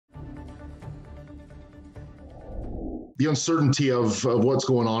the uncertainty of what's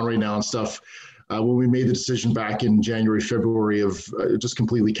going on right now and stuff. When we made the decision back in January, February of just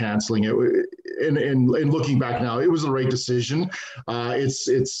completely canceling it, and looking back now, it was the right decision.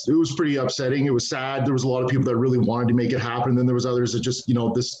 It was pretty upsetting. It was sad. There was a lot of people that really wanted to make it happen. And then there was others that just,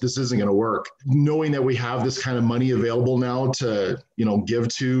 this isn't going to work. Knowing that we have this kind of money available now to, give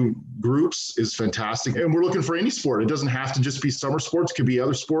to groups is fantastic. And we're looking for any sport. It doesn't have to just be summer sports. It could be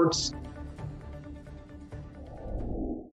other sports.